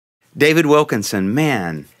David Wilkinson,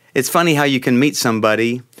 man, it's funny how you can meet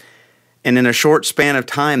somebody and in a short span of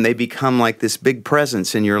time, they become like this big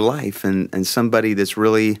presence in your life and somebody that's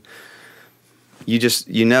really,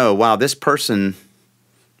 you know, wow, this person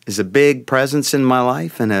is a big presence in my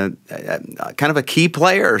life and a kind of a key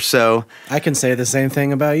player. So I can say the same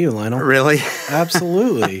thing about you, Lionel. Really?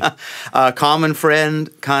 Absolutely. A common friend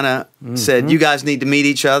kind of said, you guys need to meet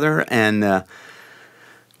each other. And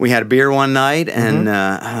we had a beer one night and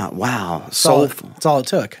wow, soulful. That's all it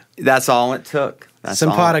took. That's all it took. That's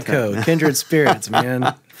Simpatico, kindred spirits,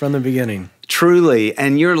 man, from the beginning. Truly.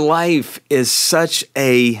 And your life is such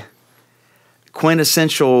a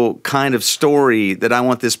quintessential kind of story that I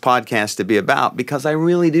want this podcast to be about, because I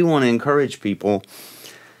really do want to encourage people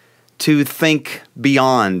to think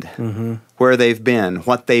beyond where they've been,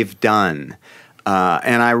 what they've done.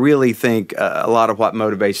 And I really think a lot of what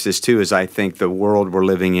motivates this too is I think the world we're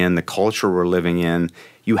living in, the culture we're living in,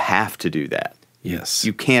 you have to do that. Yes.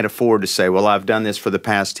 You can't afford to say, well, I've done this for the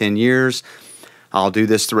past 10 years. I'll do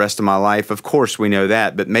this the rest of my life. Of course, we know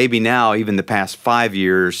that. But maybe now, even the past 5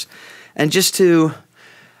 years. And just to,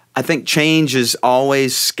 I think change is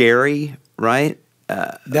always scary, right?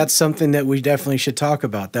 That's something that we definitely should talk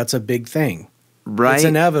about. That's a big thing. Right. It's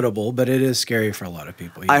inevitable, but it is scary for a lot of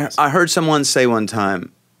people. Yes. I heard someone say one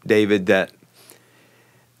time, David, that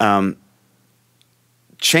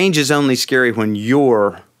change is only scary when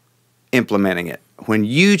you're implementing it. When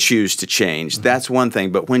you choose to change, that's one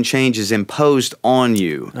thing. But when change is imposed on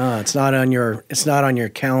you, it's not on your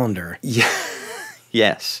calendar. Yeah.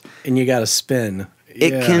 Yes. And you got to spin.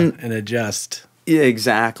 It can and adjust. Yeah,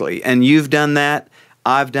 exactly. And you've done that.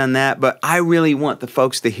 I've done that. But I really want the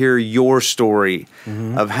folks to hear your story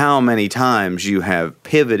of how many times you have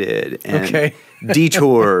pivoted and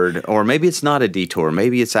detoured, or maybe it's not a detour.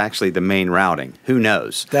 Maybe it's actually the main routing. Who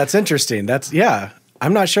knows? That's interesting.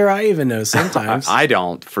 I'm not sure I even know sometimes. I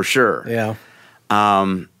don't, for sure. Yeah.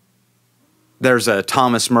 There's a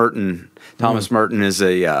Thomas Merton. Thomas Merton is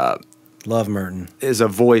Love Merton. Is a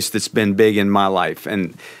voice that's been big in my life.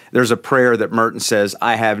 And there's a prayer that Merton says,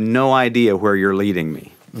 I have no idea where you're leading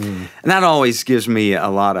me. And that always gives me a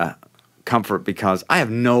lot of comfort because I have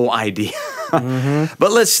no idea.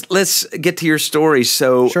 But let's get to your story.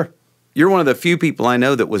 So sure. You're one of the few people I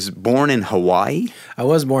know that was born in Hawaii? I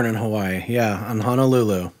was born in Hawaii, yeah, in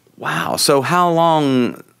Honolulu. Wow. So how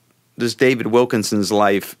long does David Wilkinson's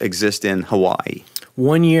life exist in Hawaii?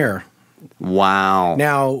 1 year. Wow.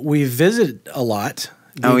 Now, we visit a lot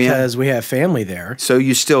because we have family there. So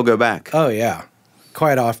you still go back? Oh, yeah,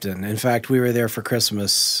 quite often. In fact, we were there for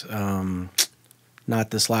Christmas,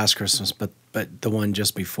 not this last Christmas, but the one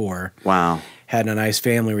just before. Wow. Had a nice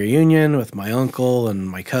family reunion with my uncle and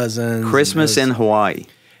my cousins. Christmas in Hawaii.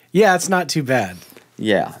 Yeah, it's not too bad.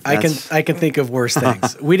 Yeah. I can think of worse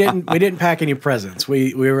things. We didn't pack any presents.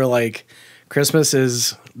 We were like, Christmas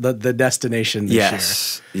is the destination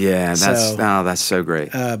this year. Yeah, that's so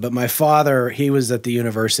great. But my father, he was at the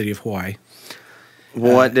University of Hawaii.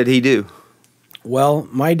 What did he do? Well,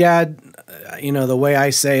 my dad, the way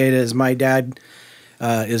I say it is my dad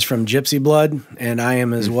is from Gypsy blood, and I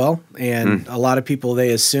am as well. And a lot of people,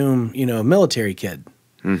 they assume, a military kid.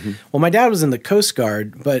 Well, my dad was in the Coast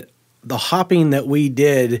Guard, but the hopping that we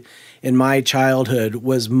did in my childhood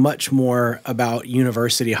was much more about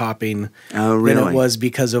university hopping than it was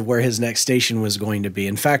because of where his next station was going to be.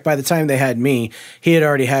 In fact, by the time they had me, he had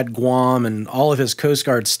already had Guam and all of his Coast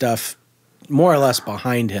Guard stuff more or less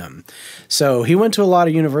behind him. So he went to a lot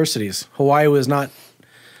of universities. Hawaii was not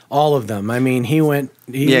all of them. I mean, he was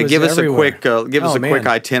give us everywhere. a quick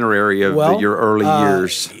itinerary of your early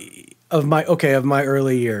years. Of my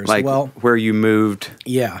early years. Like where you moved.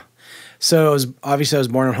 Yeah. So I was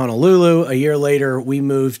born in Honolulu. A year later, we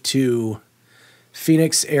moved to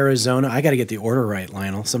Phoenix, Arizona. I got to get the order right,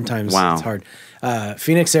 Lionel. Sometimes it's hard.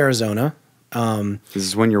 Phoenix, Arizona. This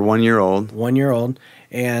is when you're 1 year old. 1 year old.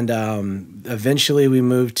 And eventually we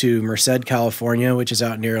moved to Merced, California, which is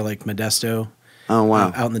out near Lake Modesto. Oh,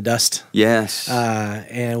 wow. Out in the dust. Yes.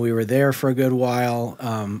 And we were there for a good while.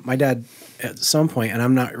 My dad, at some point,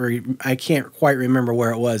 and I can't quite remember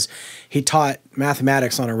where it was, he taught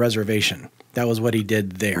mathematics on a reservation. That was what he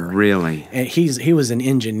did there. Really? And he was an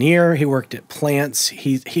engineer. He worked at plants.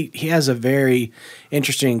 He has a very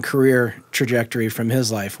interesting career trajectory from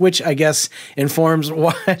his life, which I guess informs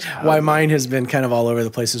why mine has been kind of all over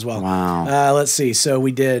the place as well. Wow. Let's see. So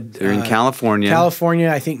we did. You're in California. California.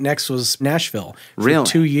 I think next was Nashville. For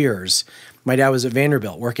 2 years. My dad was at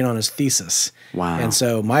Vanderbilt working on his thesis. Wow. And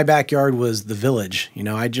so my backyard was the village.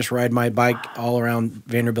 I just ride my bike all around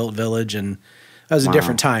Vanderbilt Village, and That was a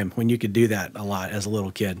different time when you could do that a lot as a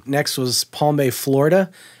little kid. Next was Palm Bay,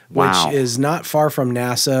 Florida, which is not far from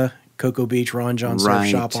NASA, Cocoa Beach, Ron John Surf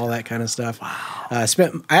Shop, all that kind of stuff. Wow. I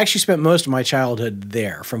actually spent most of my childhood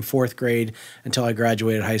there from 4th grade until I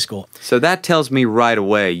graduated high school. So that tells me right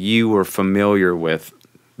away you were familiar with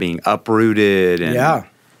being uprooted and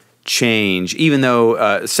change, even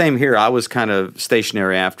though, same here, I was kind of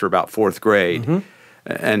stationary after about 4th grade. Mm-hmm.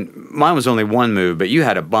 And mine was only one move, but you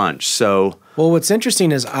had a bunch. So, well, what's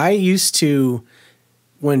interesting is I used to,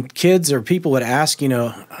 when kids or people would ask,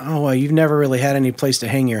 oh, well, you've never really had any place to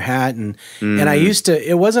hang your hat. And I used to,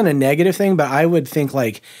 it wasn't a negative thing, but I would think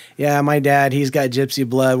like, yeah, my dad, he's got gypsy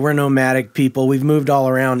blood. We're nomadic people. We've moved all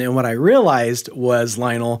around. And what I realized was,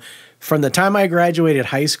 Lionel, from the time I graduated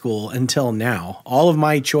high school until now, all of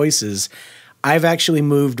my choices, I've actually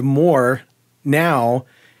moved more now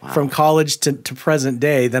from college to present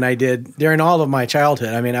day than I did during all of my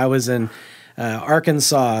childhood. I mean, I was in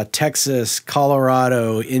Arkansas, Texas,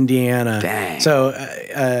 Colorado, Indiana. Dang. So,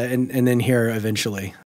 and then here eventually.